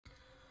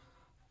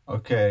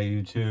Okay,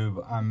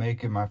 YouTube, I'm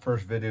making my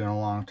first video in a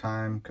long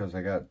time because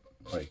I got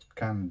like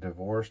kind of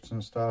divorced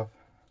and stuff.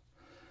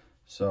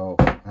 So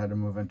I had to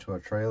move into a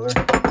trailer.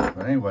 But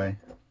anyway,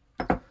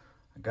 I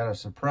got a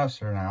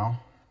suppressor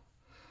now.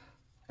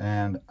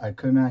 And I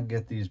could not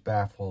get these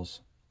baffles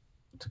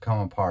to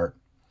come apart.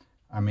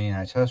 I mean,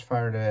 I test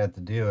fired it at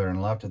the dealer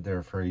and left it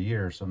there for a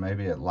year, so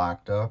maybe it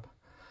locked up.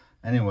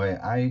 Anyway,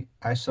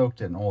 I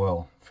soaked it in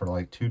oil for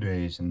like 2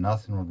 days and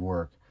nothing would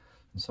work.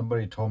 And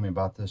somebody told me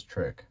about this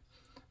trick.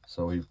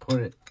 So we put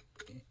it,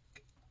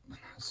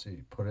 let's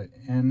see, put it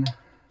in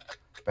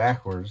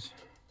backwards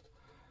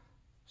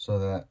so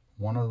that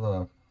one of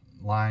the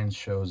lines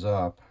shows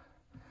up.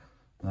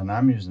 And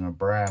I'm using a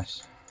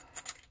brass.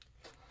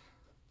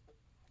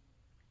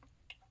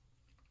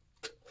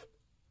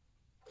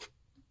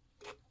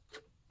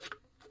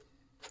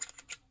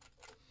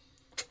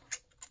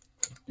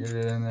 Get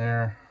it in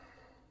there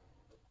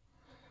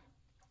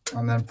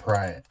and then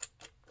pry it.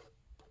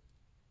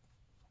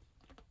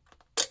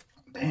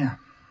 Damn.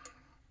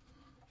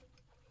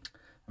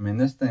 I mean,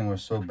 this thing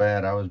was so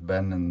bad, I was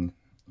bending,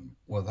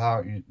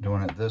 without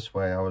doing it this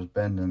way, I was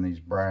bending these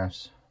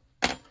brass.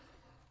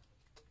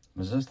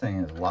 Because this thing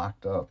is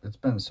locked up. It's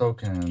been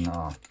soaking in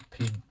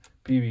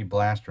PV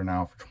blaster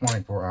now for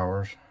 24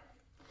 hours.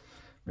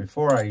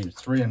 Before I used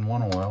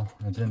 3-in-1 oil.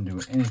 It didn't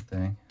do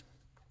anything.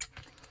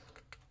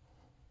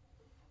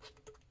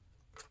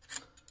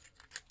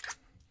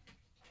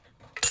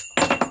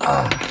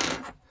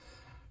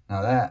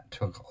 Now that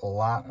took a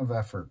lot of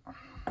effort.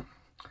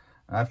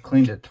 I've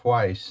cleaned it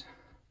twice,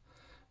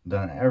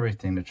 done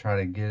everything to try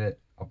to get it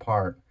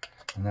apart,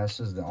 and this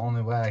is the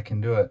only way I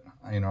can do it.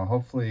 You know,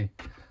 hopefully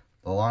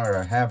the longer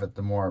I have it,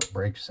 the more it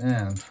breaks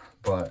in,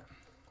 but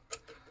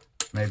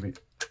maybe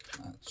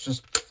it's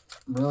just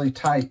really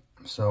tight.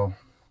 So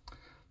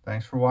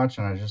thanks for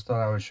watching. I just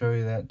thought I would show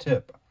you that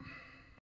tip.